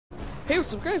Hey,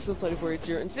 what's up guys, Still24H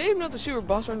here, and today I'm another Super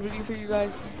Boss Run video for you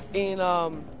guys, and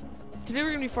today we're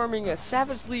going to be farming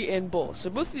Savagely and Bull. So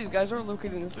both of these guys are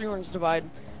located in the Three Horns Divide,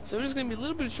 so it's going to be a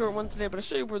little bit of a short one today, but I'll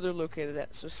show you where they're located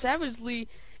at. So Savagely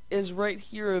is right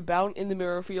here about in the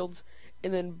Mirror Fields,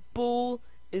 and then Bull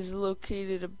is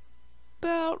located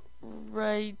about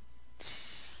right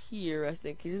here, I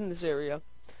think. He's in this area.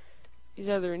 He's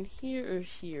either in here or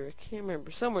here, I can't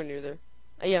remember, somewhere near there.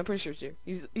 Yeah, I'm pretty sure it's here.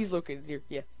 He's located here,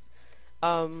 yeah.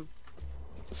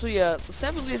 So yeah,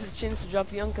 Savagely has a chance to drop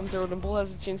the Uncome Throat, and Bull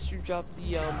has a chance to drop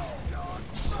the,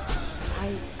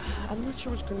 I'm not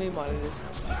sure which grenade mod it is.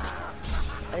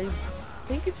 I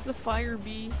think it's the Fire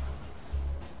Bee.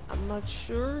 I'm not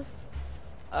sure.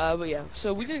 But yeah,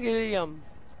 so we didn't get a,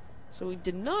 so we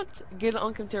did not get an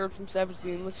Uncome Throat from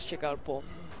Savagely, and let's check out Bull.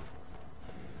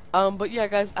 But yeah,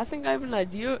 guys, I think I have an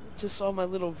idea to solve my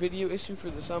little video issue for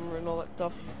the summer and all that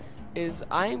stuff. Is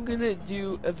I'm gonna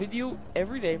do a video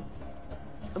every day,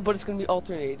 but it's gonna be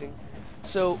alternating.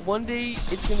 So one day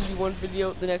it's gonna be one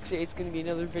video, the next day it's gonna be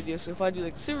another video. So if I do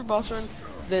like Super Boss Run,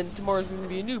 then tomorrow's gonna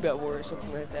be a new Bat War or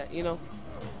something like that, you know.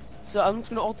 So I'm just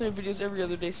gonna alternate videos every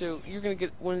other day. So you're gonna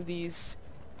get one of these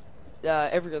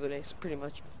every other day, so pretty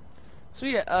much. So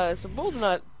yeah, so Bull did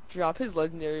not drop his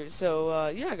legendary. So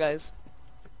yeah, guys,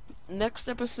 next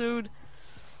episode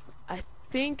I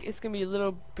think it's gonna be a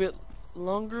little bit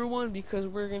longer one because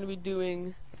we're gonna be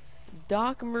doing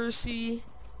Doc Mercy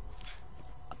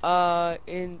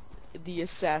and the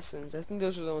Assassins. I think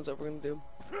those are the ones that we're gonna do.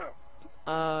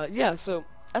 Yeah, so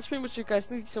that's pretty much it, guys.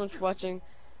 Thank you so much for watching.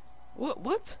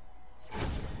 What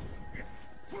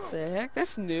the heck?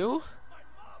 That's new.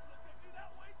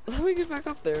 Let me get back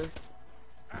up there.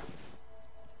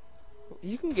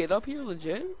 You can get up here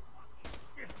legit?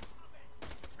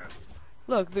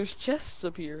 Look, there's chests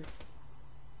up here.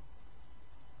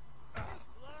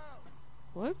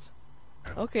 What?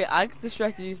 Okay, I get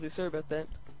distracted easily. Sorry about that.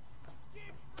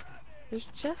 There's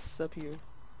chests up here.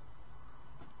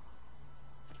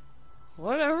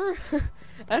 Whatever.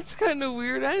 That's kind of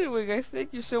weird. Anyway, guys,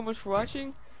 thank you so much for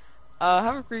watching.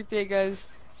 Have a great day, guys,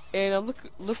 and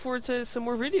look forward to some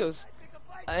more videos.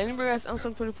 Anyway, guys, I'm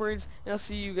Still24H, and I'll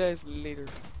see you guys later.